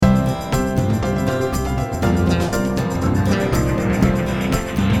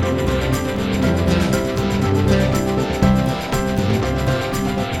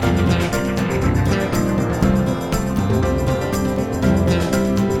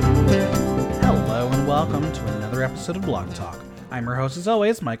episode of Block Talk. I'm your host, as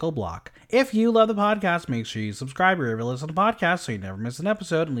always, Michael Block. If you love the podcast, make sure you subscribe wherever you listen to podcasts so you never miss an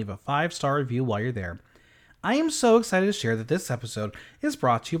episode, and leave a 5-star review while you're there. I am so excited to share that this episode is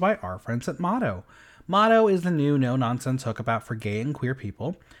brought to you by our friends at Motto. Motto is the new no-nonsense hookup app for gay and queer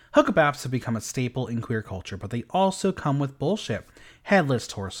people. Hookup apps have become a staple in queer culture, but they also come with bullshit. Headless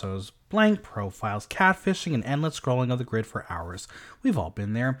torsos, blank profiles, catfishing, and endless scrolling of the grid for hours. We've all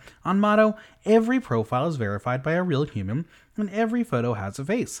been there. On Motto, every profile is verified by a real human, and every photo has a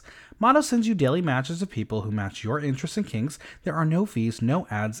face. Motto sends you daily matches of people who match your interests and kinks. There are no fees, no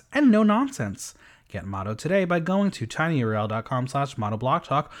ads, and no nonsense. Get Motto today by going to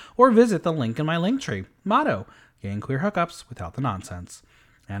tinyurl.com/MottoBlockTalk or visit the link in my link tree. Motto, gay and queer hookups without the nonsense.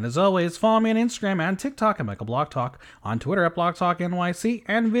 And as always, follow me on Instagram and TikTok at Michael Block Talk, on Twitter at BlockTalkNYC,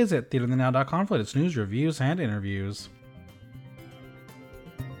 and visit theaterthenow.com for its news, reviews, and interviews.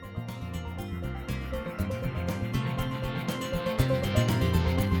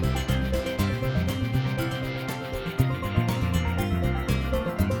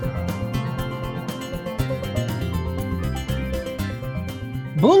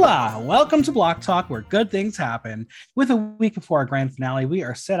 Bula! Welcome to Block Talk, where good things happen. With a week before our grand finale, we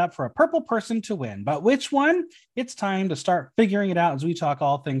are set up for a purple person to win. But which one? It's time to start figuring it out as we talk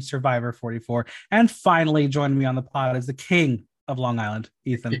all things Survivor 44. And finally, joining me on the pod is the king of Long Island,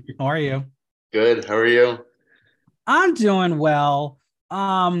 Ethan. How are you? Good. How are you? I'm doing well.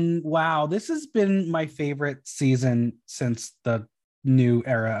 Wow, this has been my favorite season since the new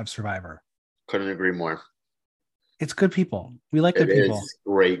era of Survivor. Couldn't agree more. It's good people. We like good people. It is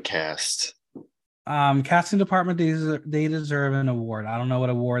great cast. Casting department, they deserve an award. I don't know what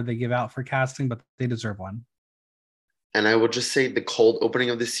award they give out for casting, but they deserve one. And I would just say the cold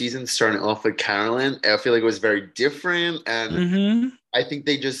opening of the season, starting off with Carolyn, I feel like it was very different. And I think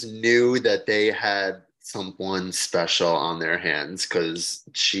they just knew that they had someone special on their hands because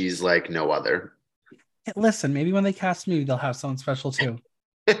she's like no other. Listen, maybe when they cast me, they'll have someone special too.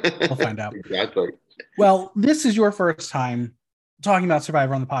 We'll find out. Exactly. Well, this is your first time talking about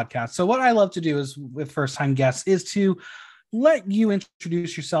Survivor on the podcast. So what I love to do is with first-time guests is to let you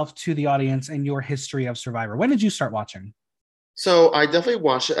introduce yourself to the audience and your history of Survivor. When did you start watching? So I definitely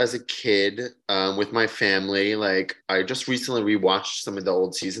watched it as a kid with my family. Like I just recently rewatched some of the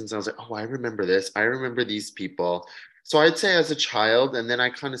old seasons. I was like, oh, I remember this. I remember these people. So I'd say as a child, and then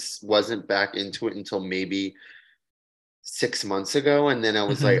I kind of wasn't back into it until maybe 6 months ago. And then I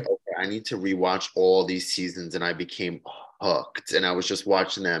was like, okay, I need to rewatch all these seasons. And I became hooked. And I was just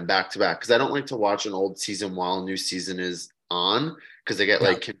watching them back to back. Because I don't like to watch an old season while a new season is on. Because I get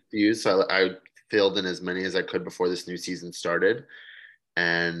like confused. So I filled in as many as I could before this new season started.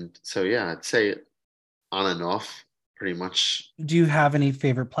 And so, yeah, I'd say on and off pretty much. Do you have any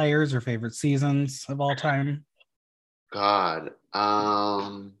favorite players or favorite seasons of all time? God.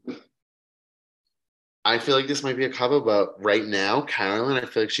 I feel like this might be a cover, but right now, Carolyn, I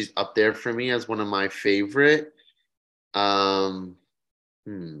feel like she's up there for me as one of my favorite. Off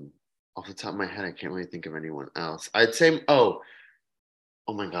the top of my head, I can't really think of anyone else. I'd say, oh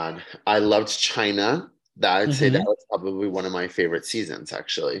my God, I loved China. I'd say that was probably one of my favorite seasons,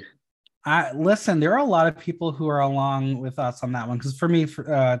 actually. Listen, there are a lot of people who are along with us on that one because for me,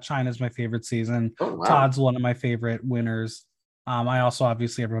 China's my favorite season. Oh, wow. Todd's one of my favorite winners. I also,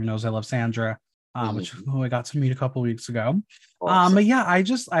 obviously, everyone knows I love Sandra. Which I got to meet a couple weeks ago. Awesome. But yeah,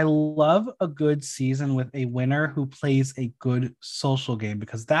 I love a good season with a winner who plays a good social game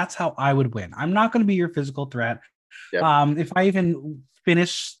because that's how I would win. I'm not going to be your physical threat. Yep. If I even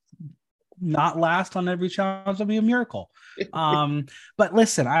finish not last on every challenge, it'll be a miracle. But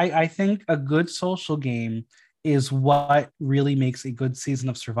listen, I think a good social game is what really makes a good season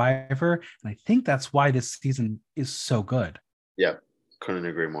of Survivor. And I think that's why this season is so good. Yeah. Couldn't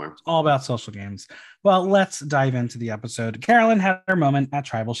agree more. It's all about social games. Well, let's dive into the episode. Carolyn had her moment at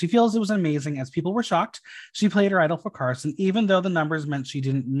Tribal. She feels it was amazing as people were shocked. She played her idol for Carson, even though the numbers meant she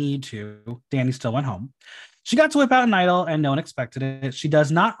didn't need to. Danny still went home. She got to whip out an idol and no one expected it. She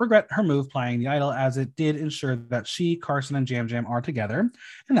does not regret her move playing the idol as it did ensure that she, Carson, and Jam Jam are together,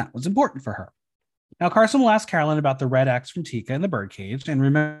 and that was important for her. Now, Carson will ask Carolyn about the red X from Tika in the birdcage, and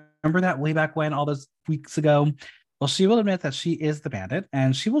remember that way back when, all those weeks ago? Well, she will admit that she is the bandit,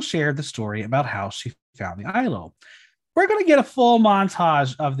 and she will share the story about how she found the idol. We're going to get a full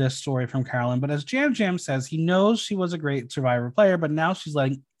montage of this story from Carolyn, but as Jam Jam says, he knows she was a great Survivor player, but now she's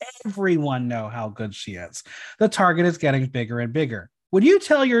letting everyone know how good she is. The target is getting bigger and bigger. Would you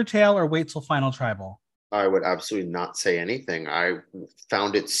tell your tale or wait till final Tribal? I would absolutely not say anything. I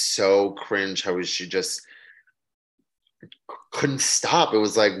found it so cringe how she just couldn't stop. It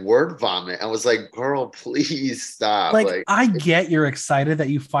was like word vomit. I was like, girl, please stop. Like, Like, I get you're excited that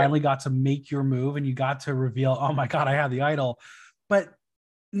you yeah, finally got to make your move and you got to reveal, oh my God, I have the idol. But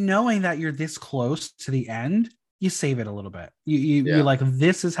knowing that you're this close to the end, you save it a little bit. You're yeah, like,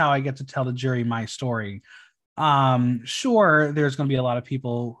 this is how I get to tell the jury my story. Sure, there's going to be a lot of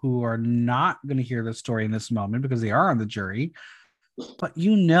people who are not going to hear this story in this moment because they are on the jury, but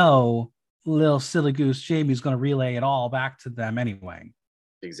little silly goose Jamie's going to relay it all back to them anyway.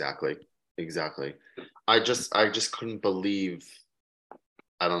 exactly. Exactly. I just couldn't believe,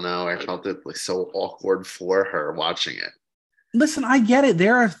 I don't know. I felt it like so awkward for her watching it. Listen, I get it.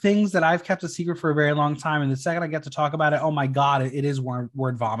 There are things that I've kept a secret for a very long time, and the second I get to talk about it, oh my God, it is word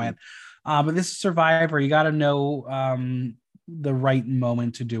vomit. But this is Survivor. You got to know the right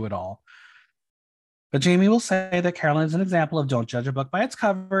moment to do it all. But Jamie will say that Carolyn is an example of don't judge a book by its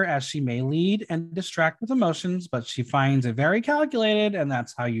cover, as she may lead and distract with emotions, but she finds it very calculated, and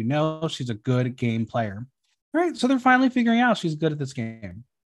that's how you know she's a good game player. All right, so they're finally figuring out she's good at this game.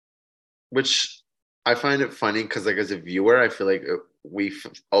 Which I find it funny because, like, as a viewer, I feel like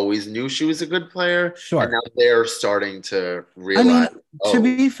always knew she was a good player, and Sure. now they're starting to I mean, realize, to oh,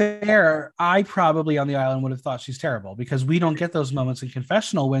 be fair, I probably on the island would have thought she's terrible because we don't get those moments in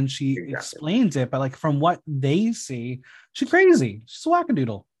confessional when she exactly. explains it. But like from what they see, she's crazy. She's a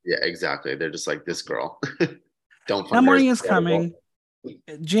wackadoodle. Yeah, exactly. They're just like this girl. Don't Now fund her is morning is terrible. coming.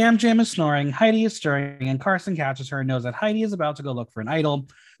 Jam Jam is snoring. Heidi is stirring, and Carson catches her and knows that Heidi is about to go look for an idol.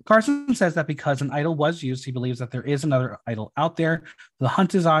 Carson says that because an idol was used, he believes that there is another idol out there. The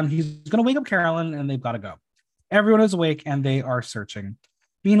hunt is on. He's going to wake up Carolyn, and they've got to go. Everyone is awake, and they are searching.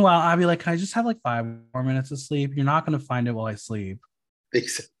 Meanwhile, I'll be like, can I just have like 5 more minutes of sleep? You're not going to find it while I sleep.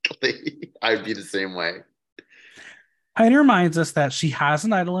 Exactly. I'd be the same way. Heidi reminds us that she has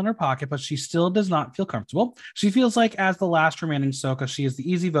an idol in her pocket, but she still does not feel comfortable. She feels like, as the last remaining Soka, she is the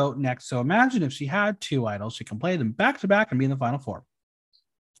easy vote next. So imagine if she had two idols, she can play them back to back and be in the final four.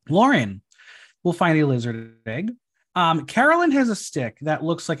 Lauren will find a lizard egg. Carolyn has a stick that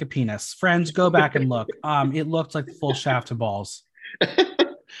looks like a penis. Friends, go back and look. It looked like the full shaft of balls.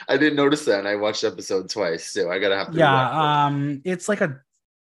 I didn't notice that, and I watched the episode twice, so I gotta have to rewatch it. Yeah, it's like a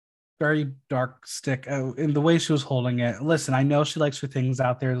very dark stick in the way she was holding it. Listen, I know she likes her things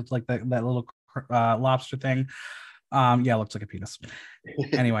out there, like that little lobster thing. Yeah, it looks like a penis.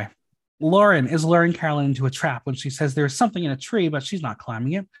 Anyway, Lauren is luring Carolyn into a trap when she says there's something in a tree, but she's not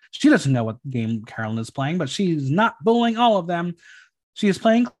climbing it. She doesn't know what game Carolyn is playing, but she's not bullying all of them. She is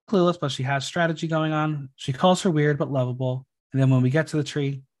playing clueless, but she has strategy going on. She calls her weird but lovable. And then when we get to the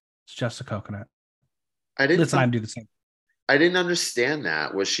tree, it's just a coconut. I didn't Listen, I un- do the same. I didn't understand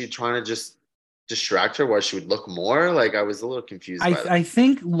that. Was she trying to just distract her while she would look more? Like, I was a little confused by that. I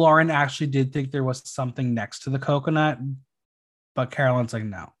think Lauren actually did think there was something next to the coconut, but Carolyn's like,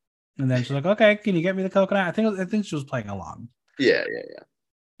 no. And then she's like, okay, can you get me the coconut? I think she was playing along. Yeah, yeah,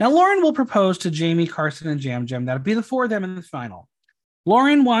 Now, Lauren will propose to Jamie, Carson, and Jam Jam. That'll be the four of them in the final.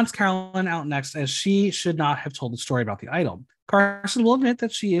 Lauren wants Carolyn out next, as she should not have told the story about the idol. Carson will admit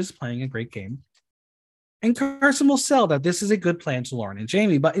that she is playing a great game. And Carson will sell that this is a good plan to Lauren and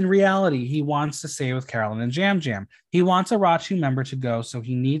Jamie, but in reality, he wants to stay with Carolyn and Jam Jam. He wants a Rachu member to go, so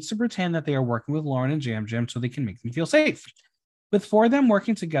he needs to pretend that they are working with Lauren and Jam Jam so they can make them feel safe. With four of them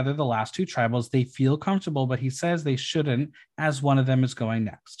working together, the last two tribals, they feel comfortable, but he says they shouldn't, as one of them is going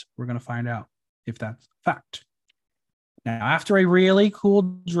next. We're going to find out if that's a fact. Now, after a really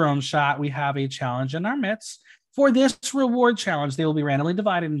cool drone shot, we have a challenge in our midst. For this reward challenge, they will be randomly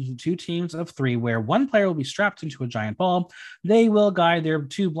divided into two teams of three, where one player will be strapped into a giant ball. They will guide their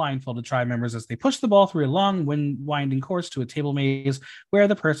two blindfolded tribe members as they push the ball through a long, winding course to a table maze, where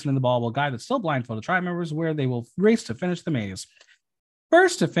the person in the ball will guide the still blindfolded tribe members, where they will race to finish the maze.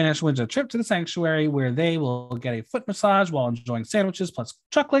 First to finish wins a trip to the sanctuary, where they will get a foot massage while enjoying sandwiches plus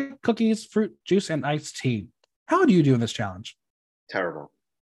chocolate, cookies, fruit juice, and iced tea. How do you do in this challenge? terrible.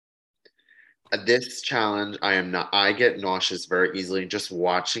 This challenge, I am not. I get nauseous very easily. Just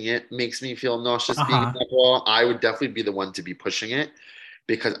watching it makes me feel nauseous. Being in Uh-huh. that ball, I would definitely be the one to be pushing it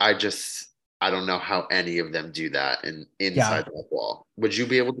because I don't know how any of them do that inside Yeah. that wall. Would you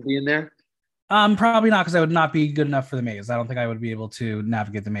be able to be in there? Probably not, because I would not be good enough for the maze. I don't think I would be able to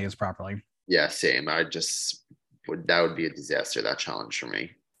navigate the maze properly. Yeah, same. I just would. That would be a disaster. That challenge for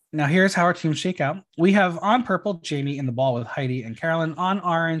me. Now, here's how our teams shake out. We have on purple Jamie in the ball with Heidi and Carolyn. On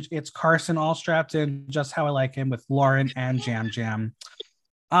orange, it's Carson all strapped in, just how I like him, with Lauren and Jam Jam.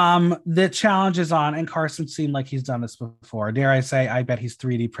 The challenge is on, and Carson seemed like he's done this before. Dare I say, I bet he's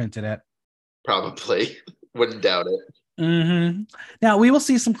 3D printed it. Probably. Wouldn't doubt it. Mm-hmm. Now we will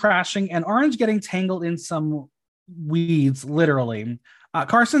see some crashing and Orange getting tangled in some weeds, literally.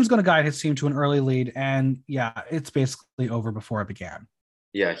 Carson's going to guide his team to an early lead, and yeah, it's basically over before it began.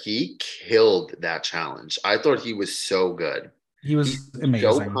 Yeah, he killed that challenge. I thought he was so good. He He was was so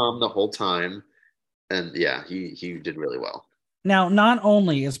amazing. calm the whole time. And yeah, he did really well. Now, not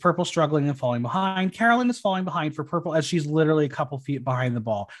only is Purple struggling and falling behind, Carolyn is falling behind for Purple as she's literally a couple feet behind the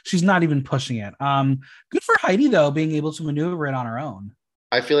ball. She's not even pushing it. Good for Heidi though, being able to maneuver it on her own.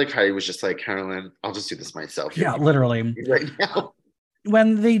 I feel like Heidi was just like, Carolyn, I'll just do this myself. You're Yeah, literally. right Uh, now.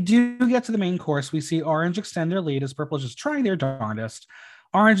 when they do get to the main course, we see Orange extend their lead as Purple is just trying their darndest.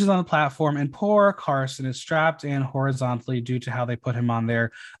 Orange is on the platform, and poor Carson is strapped in horizontally due to how they put him on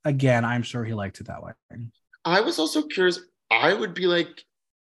there. Again, I'm sure he liked it that way. I was also curious. I would be like,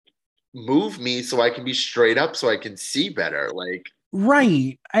 move me so I can be straight up so I can see better. Like,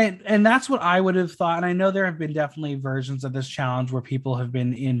 Right. And that's what I would have thought. And I know there have been definitely versions of this challenge where people have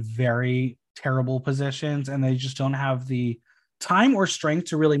been in very terrible positions and they just don't have the time or strength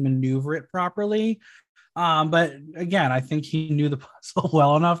to really maneuver it properly. But again, I think he knew the puzzle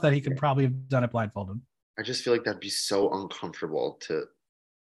well enough that he could probably have done it blindfolded. I just feel like that'd be so uncomfortable to,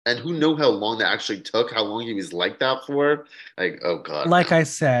 and who knew how long that actually took, how long he was like that for. Like, oh God, Like I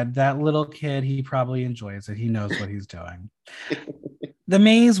said, that little kid, he probably enjoys it. He knows what he's doing. The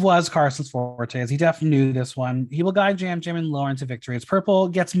maze was Carson's forte, as he definitely knew this one. He will guide Jam Jam and Lauren to victory as Purple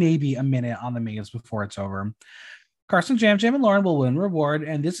gets maybe a minute on the maze before it's over. Carson, Jam Jam, and Lauren will win reward,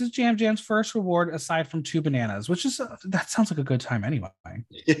 and this is Jam Jam's first reward aside from 2 bananas, which is that sounds like a good time anyway.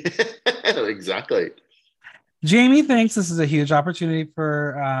 exactly. Jamie thinks this is a huge opportunity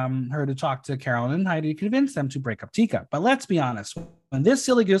for her to talk to Carolyn and Heidi to convince them to break up Tika. But let's be honest, when this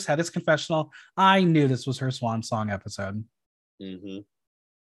silly goose had this confessional, I knew this was her swan song episode. Mm-hmm.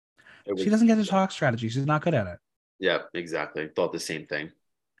 She doesn't get to talk strategy. She's not good at it. Yeah, exactly. Thought the same thing.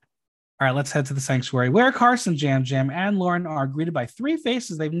 All right, let's head to the sanctuary where Carson, Jam Jam, and Lauren are greeted by 3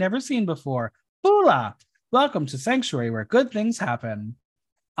 faces they've never seen before. Hola! Welcome to Sanctuary where good things happen.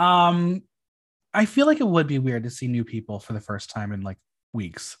 I feel like it would be weird to see new people for the first time in like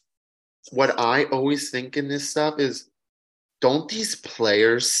weeks. What I always think in this stuff is, don't these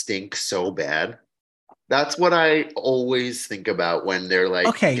players stink so bad? That's what I always think about when they're like,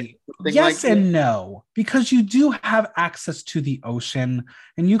 Okay, like yes and no, because you do have access to the ocean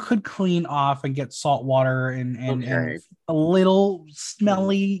and you could clean off and get salt water and a little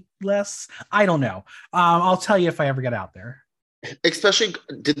smelly less. I don't know. I'll tell you if I ever get out there. Especially,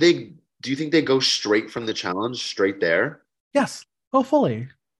 do you think they go straight from the challenge straight there? Yes. Oh, fully.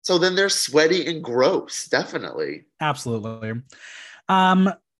 So then they're sweaty and gross, definitely. Absolutely.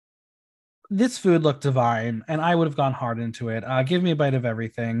 This food looked divine, and I would have gone hard into it. Give me a bite of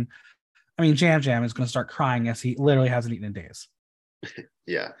everything. I mean, Jam Jam is going to start crying as he literally hasn't eaten in days.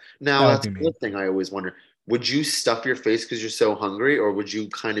 Yeah. Now, that's the thing I always wonder. Would you stuff your face because you're so hungry, or would you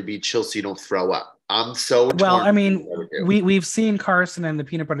kind of be chill so you don't throw up? I'm so well. torn. I mean, we've seen Carson and the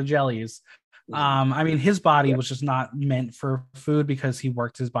peanut butter jellies. I mean, his body was just not meant for food because he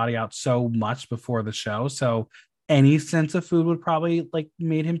worked his body out so much before the show. So any sense of food would probably like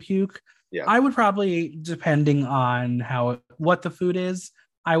made him puke. Yeah. I would probably, depending on what the food is,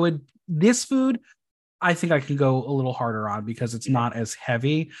 this food, I think I can go a little harder on because it's not as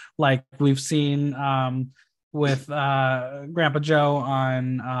heavy. Like we've seen with Grandpa Joe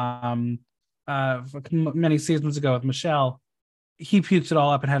on many seasons ago with Michelle. He puked it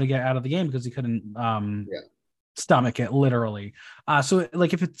all up and had to get out of the game because he couldn't stomach it literally. So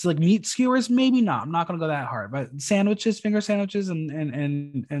like if it's like meat skewers, maybe not. I'm not gonna go that hard. But sandwiches, finger sandwiches,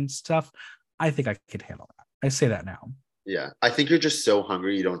 and stuff, I think I could handle that. I say that now. Yeah, I think you're just so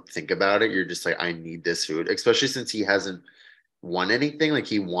hungry you don't think about it. You're just like, I need this food, especially since he hasn't won anything. Like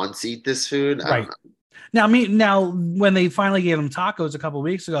he wants to eat this food. Right. Now, when they finally gave him tacos a couple of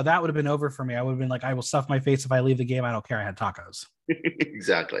weeks ago, that would have been over for me. I would have been like, I will stuff my face if I leave the game. I don't care. I had tacos.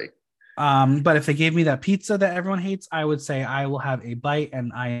 Exactly. But if they gave me that pizza that everyone hates, I would say I will have a bite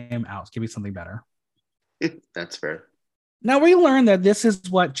and I am out. Give me something better. That's fair. Now we learned that this is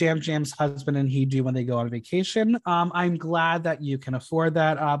what Jam Jam's husband and he do when they go on vacation. I'm glad that you can afford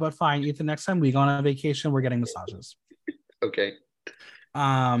that, but fine. Ethan, next time we go on a vacation, we're getting massages. Okay.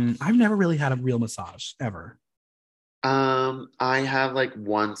 I've never really had a real massage ever. I have like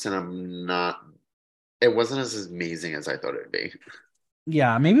once, and it wasn't as amazing as I thought it would be.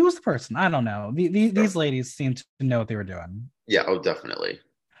 Yeah, maybe it was the person. I don't know. These ladies seem to know what they were doing. Yeah, oh, definitely.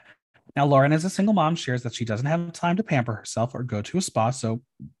 Now, Lauren, as a single mom, shares that she doesn't have time to pamper herself or go to a spa, so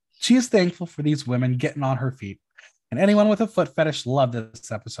she is thankful for these women getting on her feet. And anyone with a foot fetish loved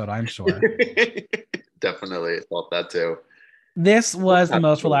this episode, I'm sure. Definitely thought that too. This was the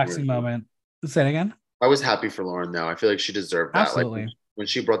most relaxing moment. Say it again. I was happy for Lauren though. I feel like she deserved that. Like Absolutely. when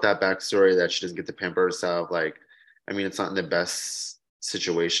she brought that backstory that she doesn't get to pamper herself. Like, I mean, it's not in the best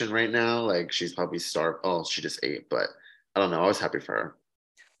situation right now. Like she's probably starved. Oh, she just ate, but I don't know. I was happy for her.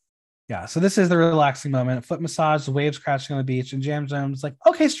 Yeah, so this is the relaxing moment. Foot massage, the waves crashing on the beach, and Jam Jam's like,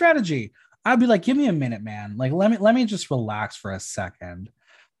 okay, strategy. I'd be like, give me a minute, man. Like, let me just relax for a second.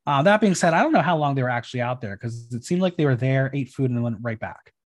 That being said, I don't know how long they were actually out there because it seemed like they were there, ate food, and then went right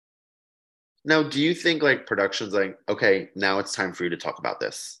back. Now, do you think like production's like, okay, now it's time for you to talk about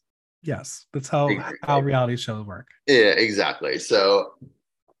this? Yes, that's how Exactly. reality shows work. Yeah, exactly. So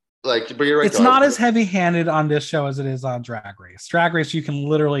like, but you're right It's though. not as heavy-handed on this show as it is on Drag Race. Drag Race, you can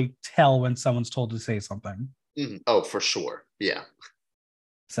literally tell when someone's told to say something. Mhm. Oh, for sure. Yeah.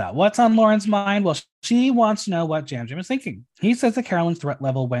 So, what's on Lauren's mind? Well, she wants to know what Jam Jam is thinking. He says that Carolyn's threat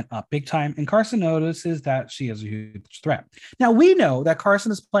level went up big time, and Carson notices that she is a huge threat. Now, we know that Carson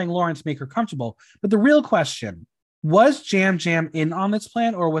is playing Lauren to make her comfortable, but the real question was Jam Jam in on this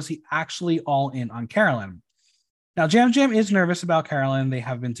plan, or was he actually all in on Carolyn? Now, Jam Jam is nervous about Carolyn. They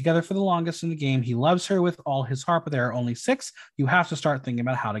have been together for the longest in the game. He loves her with all his heart, but there are only six. You have to start thinking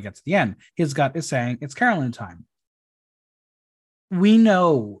about how to get to the end. His gut is saying it's Carolyn time. We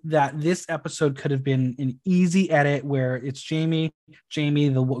know that this episode could have been an easy edit where it's Jamie,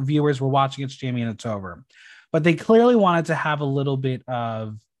 the viewers were watching, it's Jamie, and it's over. But they clearly wanted to have a little bit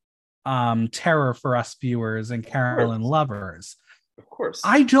of terror for us viewers and Of Carolyn course. lovers. Of course.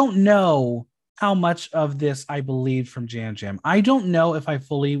 I don't know how much of this I believe from Jam Jam. I don't know if I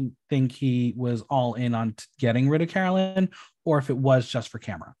fully think he was all in on getting rid of Carolyn or if it was just for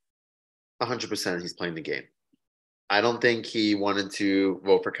camera. 100% he's playing the game. I don't think he wanted to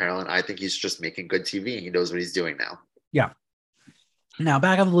vote for Carolyn. I think he's just making good TV. He knows what he's doing now. Yeah. Now,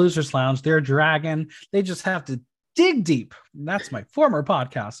 back at the Losers Lounge, they're dragging. They just have to dig deep. That's my former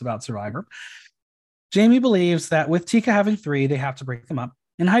podcast about Survivor. Jamie believes that with Tika having three, they have to break them up.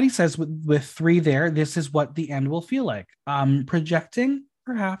 And Heidi says with three there, this is what the end will feel like. Projecting,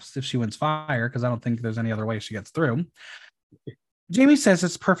 perhaps, if she wins fire, because I don't think there's any other way she gets through. Jamie says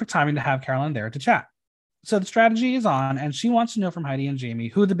it's perfect timing to have Carolyn there to chat. So the strategy is on, and she wants to know from Heidi and Jamie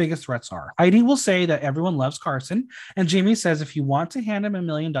who the biggest threats are. Heidi will say that everyone loves Carson, and Jamie says if you want to hand him $1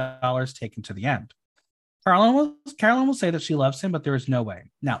 million, take him to the end. Carolyn will say that she loves him, but there is no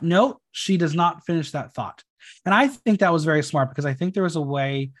way. Now, note, she does not finish that thought. And I think that was very smart because I think there was a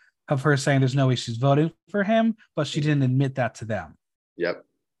way of her saying there's no way she's voting for him, but she didn't admit that to them. Yep.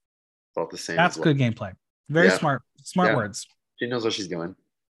 Thought the same That's as well. good gameplay. Very Yeah. smart Yeah. words. She knows what she's doing.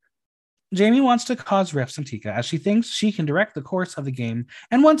 Jamie wants to cause rifts in Tika as she thinks she can direct the course of the game.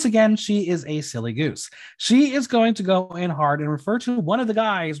 And once again, she is a silly goose. She is going to go in hard and refer to one of the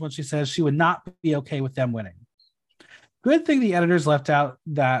guys when she says she would not be okay with them winning. Good thing the editors left out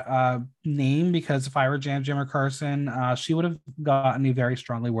that name because if I were Jam Jam or Carson, she would have gotten a very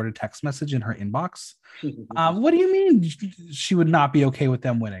strongly worded text message in her inbox. What do you mean she would not be okay with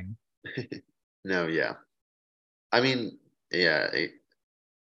them winning? No, yeah. I mean, yeah.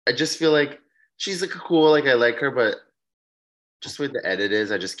 I just feel like she's like cool, like I like her, but just the way the edit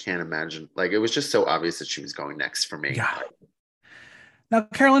is, I just can't imagine. Like it was just so obvious that she was going next for me. Yeah. Now,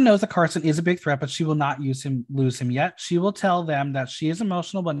 Carolyn knows that Carson is a big threat, but she will not lose him yet. She will tell them that she is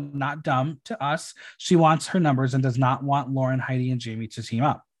emotional, but not dumb to us. She wants her numbers and does not want Lauren, Heidi, and Jamie to team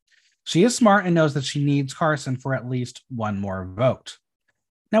up. She is smart and knows that she needs Carson for at least one more vote.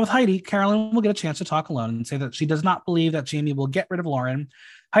 Now, with Heidi, Carolyn will get a chance to talk alone and say that she does not believe that Jamie will get rid of Lauren.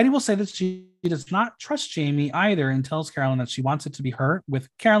 Heidi will say that she does not trust Jamie either and tells Carolyn that she wants it to be her with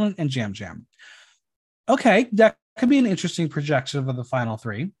Carolyn and Jam Jam. Okay, that could be an interesting projection of the final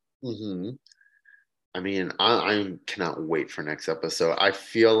three. Mm-hmm. I mean, I cannot wait for next episode. I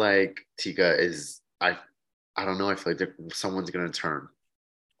feel like Tika is I don't know. I feel like someone's gonna turn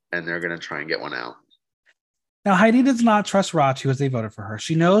and they're gonna try and get one out. Now, Heidi does not trust Ratu as they voted for her.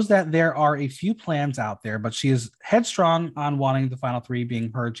 She knows that there are a few plans out there, but she is headstrong on wanting the final three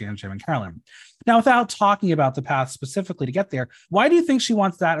being her, Jam Jam, and Carolyn. Now, without talking about the path specifically to get there, why do you think she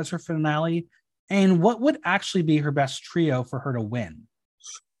wants that as her finale? And what would actually be her best trio for her to win?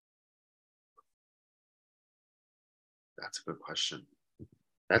 That's a good question.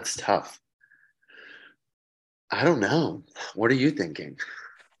 That's tough. I don't know. What are you thinking?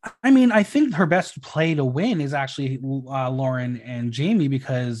 I mean, I think her best play to win is actually Lauren and Jamie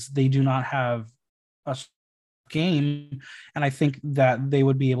because they do not have a game. And I think that they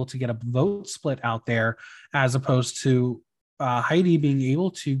would be able to get a vote split out there as opposed to Heidi being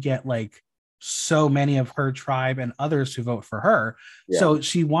able to get like so many of her tribe and others to vote for her. Yeah. So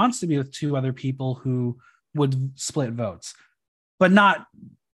she wants to be with two other people who would split votes, but not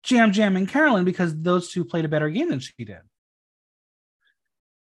Jam Jam and Carolyn because those two played a better game than she did.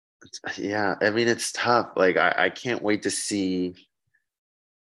 Yeah, I mean it's tough. Like I can't wait to see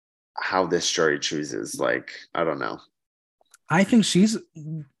how this jury chooses. Like, I don't know. I think she's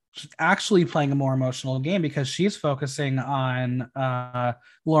actually playing a more emotional game because she's focusing on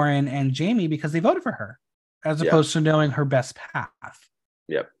Lauren and Jamie because they voted for her, as Yeah. opposed to knowing her best path.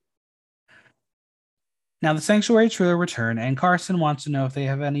 Yep. Now, the sanctuary truly return, and Carson wants to know if they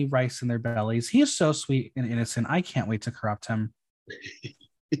have any rice in their bellies. He is so sweet and innocent. I can't wait to corrupt him.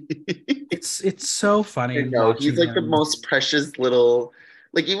 It's so funny I know he's watching like the him. most precious little,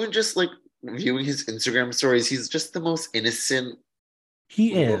 like even just like viewing his Instagram stories, he's just the most innocent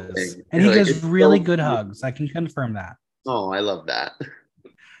He little is, thing. and he Like gives it's really so good cute. hugs. I can confirm that. Oh, I love that.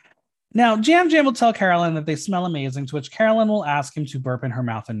 Now, Jam Jam will tell Carolyn that they smell amazing, to which Carolyn will ask him to burp in her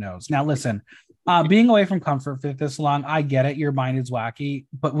mouth and nose. Now, listen, being away from comfort for this long, I get it. Your mind is wacky,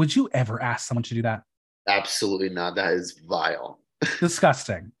 but would you ever ask someone to do that? Absolutely not. That is vile.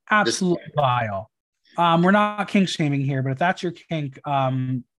 Disgusting. Just Absolute vile. We're not kink shaming here, but if that's your kink,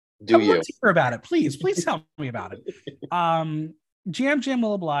 do you? let's hear about it. Please tell me about it. Jam Jam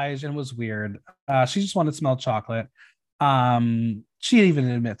will oblige and was weird. She just wanted to smell chocolate. She even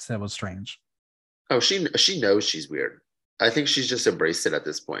admits that it was strange. Oh, she knows she's weird. I think she's just embraced it at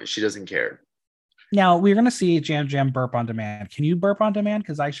this point. She doesn't care. Now we're gonna see Jam Jam burp on demand. Can you burp on demand?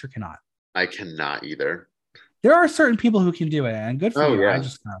 Because I sure cannot. I cannot either. There are certain people who can do it, and good for Oh you. I yeah.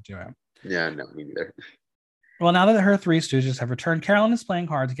 just cannot do it. Yeah, no, me neither. Well, now that her three stooges have returned, Carolyn is playing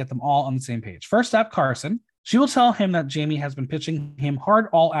hard to get them all on the same page. First up, Carson. She will tell him that Jamie has been pitching him hard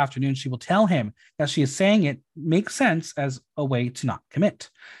all afternoon. She will tell him that she is saying it makes sense as a way to not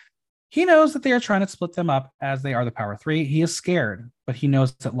commit. He knows that they are trying to split them up as they are the power three. He is scared, but he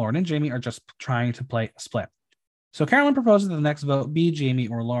knows that Lauren and Jamie are just trying to play a split. So Carolyn proposes that the next vote be Jamie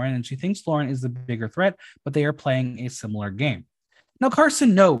or Lauren, and she thinks Lauren is the bigger threat, but they are playing a similar game. Now,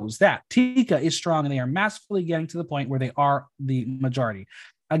 Carson knows that Tika is strong and they are massively getting to the point where they are the majority.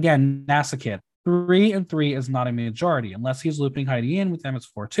 Again, NASA kid, 3 and 3 is not a majority unless he's looping Heidi in with them. It's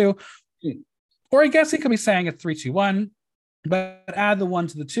 4-2. Or I guess he could be saying it's 3-2-1, but add the 1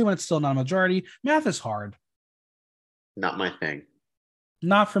 to the 2 and it's still not a majority. Math is hard. Not my thing.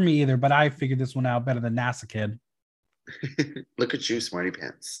 Not for me either, but I figured this one out better than NASA kid. Look at you, smarty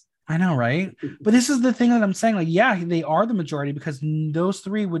pants. I know, right? But this is the thing that I'm saying. Like, yeah, they are the majority because those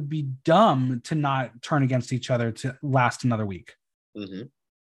three would be dumb to not turn against each other to last another week. Mm-hmm.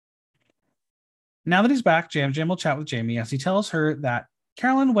 Now that he's back, Jam Jam will chat with Jamie as he tells her that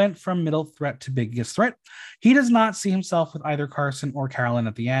Carolyn went from middle threat to biggest threat. He does not see himself with either Carson or Carolyn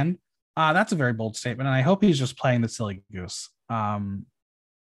at the end. That's a very bold statement, and I hope he's just playing the silly goose.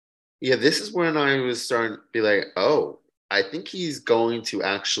 Yeah, this is when I was starting to be like, oh, I think he's going to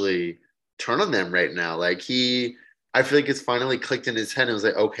actually turn on them right now. I feel like it's finally clicked in his head and was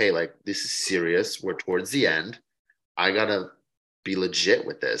like, okay, like this is serious. We're towards the end. I gotta be legit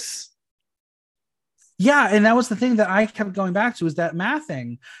with this. Yeah, and that was the thing that I kept going back to is that math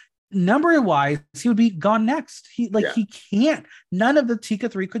thing. Number wise, he would be gone next. He can't. None of the Tika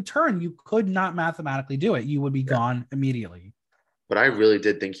 3 could turn. You could not mathematically do it. You would be gone immediately. But I really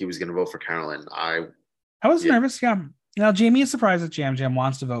did think he was going to vote for Carolyn. I was nervous. Yeah. Now, Jamie is surprised that Jam Jam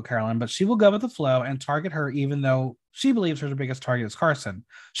wants to vote Carolyn, but she will go with the flow and target her, even though she believes her biggest target is Carson.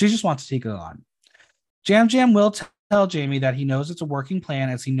 She just wants to take it on. Jam Jam will tell Jamie that he knows it's a working plan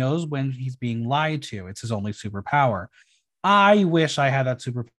as he knows when he's being lied to. It's his only superpower. I wish I had that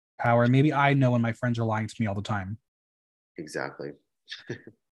superpower. Maybe I know when my friends are lying to me all the time. Exactly.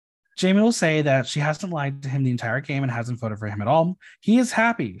 Jamie will say that she hasn't lied to him the entire game and hasn't voted for him at all. He is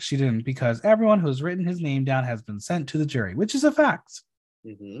happy she didn't because everyone who has written his name down has been sent to the jury, which is a fact.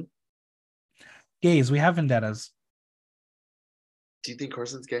 Mm-hmm. Gays, we have vendettas. Do you think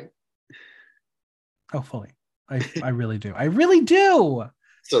Carson's gay? Oh, fully. I really do. I really do.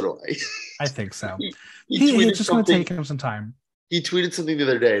 So do I. I think so. It's just going to take him some time. He tweeted something the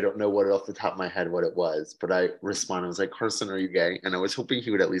other day. I don't know what off the top of my head what it was, but I responded. I was like, Carson, are you gay? And I was hoping he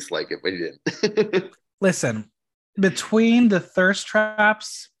would at least like it, but he didn't. Listen, between the thirst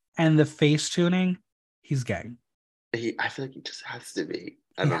traps and the face tuning, he's gay. I feel like he just has to be.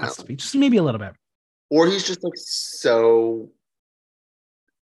 I don't know. To be, just maybe a little bit. Or he's just like so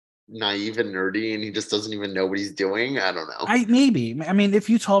naive and nerdy and he just doesn't even know what he's doing. I don't know. I mean, if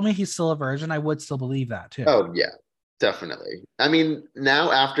you told me he's still a virgin, I would still believe that too. Oh yeah, definitely. I mean,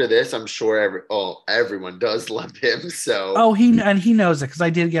 now after this, I'm sure everyone does love him. So he knows it because I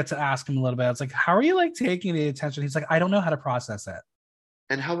did get to ask him a little bit. I was like, how are you like taking the attention? He's like, I don't know how to process it.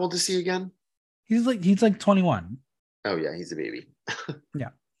 And how old is he again? He's like 21. Oh yeah, he's a baby. Yeah.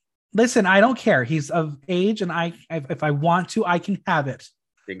 Listen, I don't care. He's of age, and if I want to, I can have it.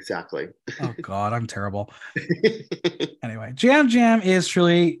 Exactly. Oh God, I'm terrible. Anyway, Jam Jam is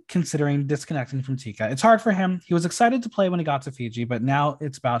truly considering disconnecting from Tika. It's hard for him. He was excited to play when he got to Fiji, but now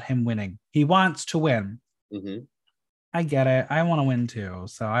it's about him winning. He wants to win. Hmm. I get it. I want to win too,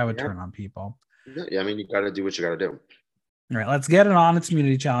 so I would Yeah. turn on people. Yeah, I mean, you got to do what you got to do. All right, let's get it on. It's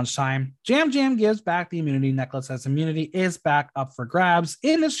immunity challenge time. Jam Jam gives back the immunity necklace as immunity is back up for grabs.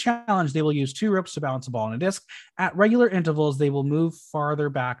 In this challenge, they will use 2 ropes to balance a ball and a disc. At regular intervals, they will move farther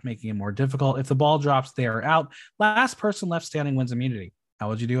back, making it more difficult. If the ball drops, they are out. Last person left standing wins immunity. How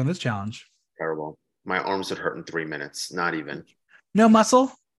would you do in this challenge? Terrible. My arms would hurt in 3 minutes. Not even. No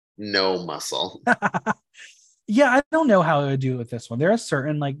muscle? No muscle. Yeah, I don't know how I would do it with this one. There are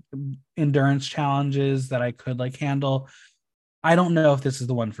certain like endurance challenges that I could like handle. I don't know if this is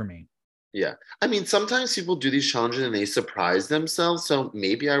the one for me. Yeah. I mean, sometimes people do these challenges and they surprise themselves. So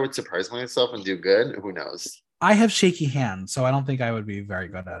maybe I would surprise myself and do good. Who knows? I have shaky hands, so I don't think I would be very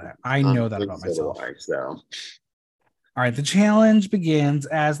good at it. I know that about So do myself. I. So All right, the challenge begins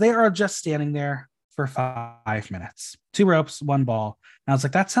as they are just standing there for 5 minutes. 2 ropes, one ball. And I was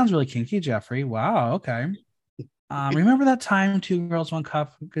like, that sounds really kinky, Jeffrey. Wow, okay. Remember that time, 2 girls, 1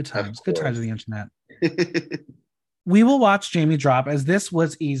 cup? Good of times. Good times course. on the internet. We will watch Jamie drop as this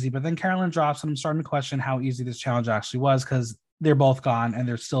was easy, but then Carolyn drops, and I'm starting to question how easy this challenge actually was because they're both gone and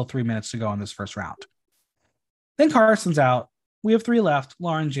there's still 3 minutes to go in this first round. Then Carson's out. We have 3 left: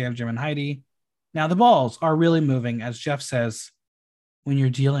 Lauren, Jam Jam, and Heidi. Now the balls are really moving, as Jeff says, when you're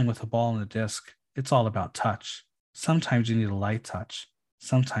dealing with a ball and a disc, it's all about touch. Sometimes you need a light touch,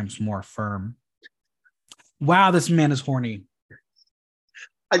 sometimes more firm. Wow, this man is horny.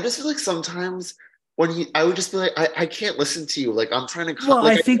 I just feel like sometimes I would just be like, I can't listen to you. Like I'm trying to, Well,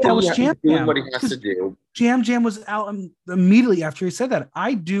 like I I think that know was he's Jam doing what Jam he has to because do. Jam Jam was out immediately after he said that.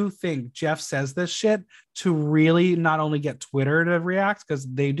 I do think Jeff says this shit to really not only get Twitter to react because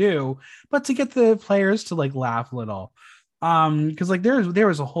they do, but to get the players to like laugh a little. Because like there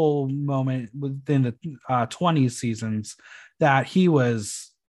was a whole moment within the 20s seasons that he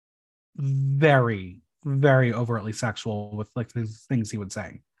was very very overtly sexual with like the things he would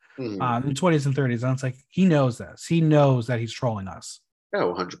say Mhm. in 20s and 30s, and it's like he knows this. He knows that he's trolling us.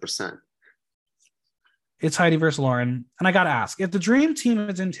 Oh, 100%. It's Heidi versus Lauren. And I got to ask, if the dream team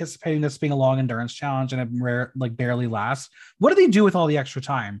is anticipating this being a long endurance challenge and it barely lasts, what do they do with all the extra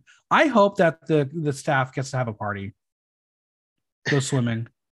time? I hope that the staff gets to have a party, go swimming.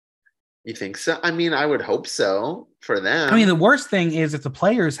 You think so? I mean, I would hope so for I mean, them. the worst thing is if the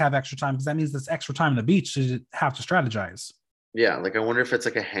players have extra time, because that means this extra time on the beach to have to strategize. Yeah, like I wonder if it's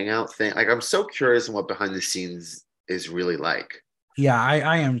like a hangout thing. Like I'm so curious on what behind the scenes is really like. Yeah,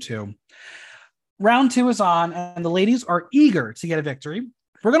 I am too. Round 2 is on, and the ladies are eager to get a victory.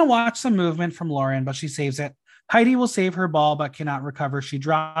 We're going to watch some movement from Lauren, but she saves it. Heidi will save her ball, but cannot recover. She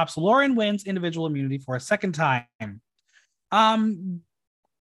drops. Lauren wins individual immunity for a second time. Um,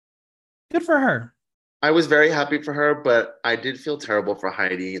 Good for her. I was very happy for her, but I did feel terrible for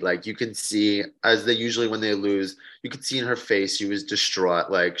Heidi. Like you can see, as they usually when they lose, you could see in her face she was distraught.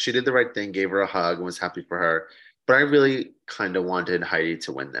 Like she did the right thing, gave her a hug, and was happy for her. But I really kind of wanted Heidi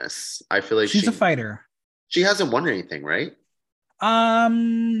to win this. I feel like She's a fighter. she hasn't won anything, right?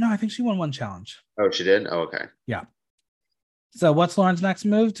 No, I think she won one challenge. Oh, she did? Oh, okay. Yeah. So what's Lauren's next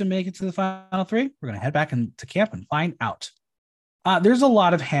move to make it to the final 3? We're going to head back into camp and find out. There's a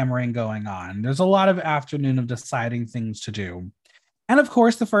lot of hammering going on. There's a lot of afternoon of deciding things to do. And of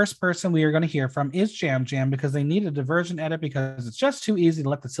course, the first person we are going to hear from is Jam Jam because they need a diversion edit because it's just too easy to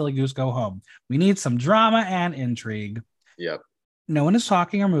let the silly goose go home. We need some drama and intrigue. Yep. No one is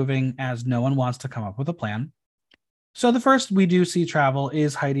talking or moving as no one wants to come up with a plan. So the first we do see travel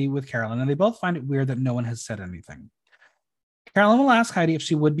is Heidi with Carolyn, and they both find it weird that no one has said anything. Carolyn will ask Heidi if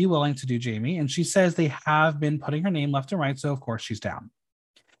she would be willing to do Jamie, and she says they have been putting her name left and right, so of course she's down.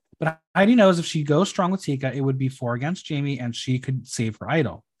 But Heidi knows if she goes strong with Tika, it would be 4 against Jamie, and she could save her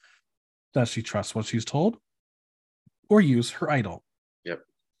idol. Does she trust what she's told? Or use her idol? Yep.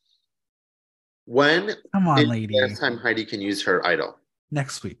 When Come is on, the lady. last time Heidi can use her idol?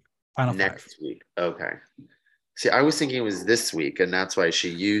 Next week. Final 5. Next week. Okay. See, I was thinking it was this week, and that's why she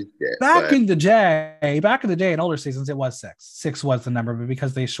used it. Back But in the day, in older seasons, it was 6. 6 was the number, but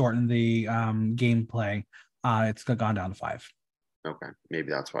because they shortened the gameplay, it's gone down to 5. okay, maybe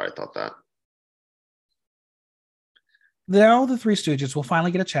that's why I thought that. Now the 3 Stooges will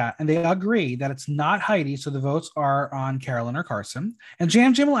finally get a chat, and they agree that it's not Heidi, so the votes are on Carolyn or Carson. And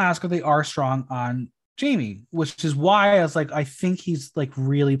Jam Jam will ask if they are strong on Jamie, which is why I was like, I think he's like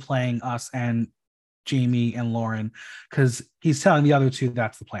really playing us and Jamie and Lauren, because he's telling the other two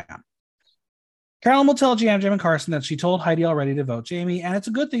that's the plan. Carolyn will tell Jam Jam and Carson that she told Heidi already to vote Jamie, and it's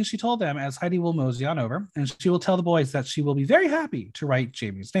a good thing she told them, as Heidi will mosey on over, and she will tell the boys that she will be very happy to write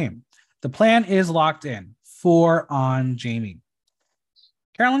Jamie's name. The plan is locked in. 4 on Jamie.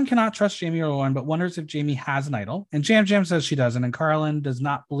 Carolyn cannot trust Jamie or Lauren, but wonders if Jamie has an idol, and Jam Jam says she doesn't, and Carolyn does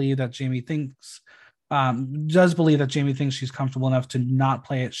not believe that Jamie thinks, does believe that Jamie thinks she's comfortable enough to not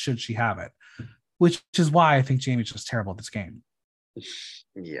play it should she have it, which is why I think Jamie's just terrible at this game.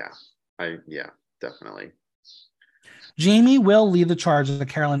 Yeah, definitely. Jamie will lead the charge that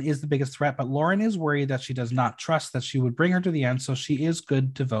Carolyn is the biggest threat, but Lauren is worried that she does not trust that she would bring her to the end, so she is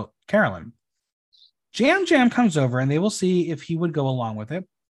good to vote Carolyn. Jam Jam comes over and they will see if he would go along with it.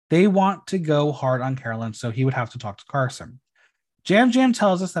 They want to go hard on Carolyn, so he would have to talk to Carson. Jam Jam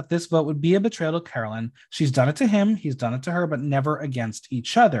tells us that this vote would be a betrayal to Carolyn. She's done it to him, he's done it to her, but never against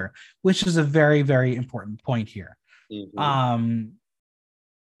each other, which is a very, very important point here. Mm-hmm.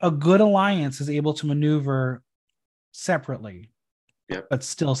 A good alliance is able to maneuver separately, but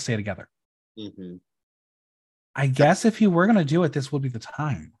still stay together. Mm-hmm. I guess if you were going to do it, this would be the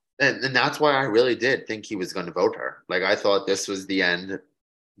time. And that's why I really did think he was going to vote her. Like, I thought this was the end.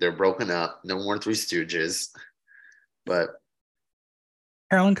 They're broken up. No more Three Stooges. But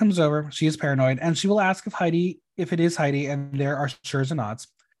Carolyn comes over. She is paranoid, and she will ask if it is Heidi, and there are sure's and odds.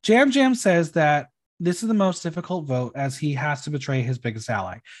 Jam Jam says that this is the most difficult vote as he has to betray his biggest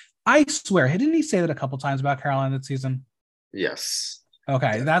ally. I swear, didn't he say that a couple times about Carolyn this season? Yes.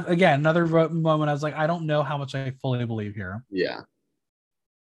 Okay, yeah. That again, another moment I was like, I don't know how much I fully believe here. Yeah.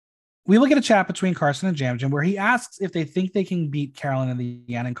 We will get a chat between Carson and Jam Jam where he asks if they think they can beat Carolyn in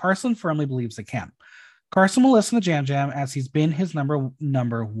the end, and Carson firmly believes they can. Carson will listen to Jam Jam as he's been his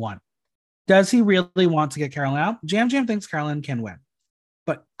number one. Does he really want to get Carolyn out? Jam Jam thinks Carolyn can win,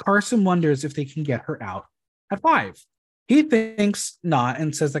 but Carson wonders if they can get her out at 5. He thinks not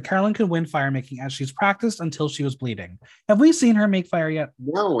and says that Carolyn can win fire making as she's practiced until she was bleeding. Have we seen her make fire yet?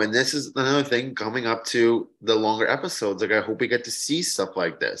 No, and this is another thing coming up to the longer episodes. Like, I hope we get to see stuff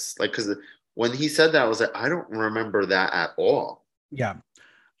like this. Like, because when he said that, I was like, I don't remember that at all. Yeah.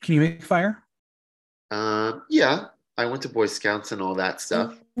 Can you make fire? Yeah. I went to Boy Scouts and all that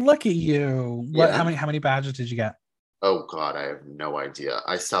stuff. Look at you. What? How many badges did you get? Oh, God, I have no idea.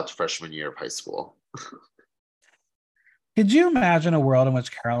 I stopped freshman year of high school. Could you imagine a world in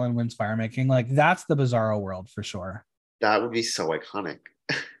which Carolyn wins fire making? Like, that's the Bizarro world for sure. That would be so iconic.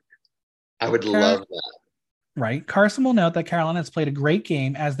 I would love that. Right. Carson will note that Carolyn has played a great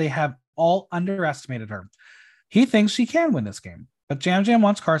game as they have all underestimated her. He thinks she can win this game, but Jam Jam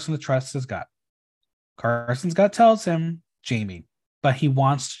wants Carson to trust his gut. Carson's gut tells him Jamie, but he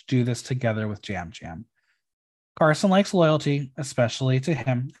wants to do this together with Jam Jam. Carson likes loyalty, especially to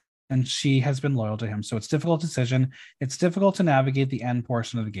him, and she has been loyal to him. So it's a difficult decision. It's difficult to navigate the end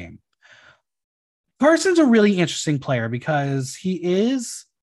portion of the game. Carson's a really interesting player because he is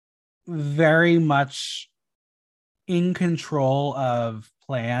very much in control of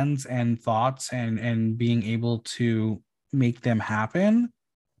plans and thoughts and being able to make them happen.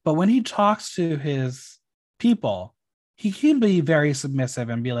 But when he talks to his people, he can be very submissive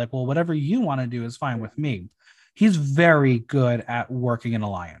and be like, well, whatever you want to do is fine with me. He's very good at working in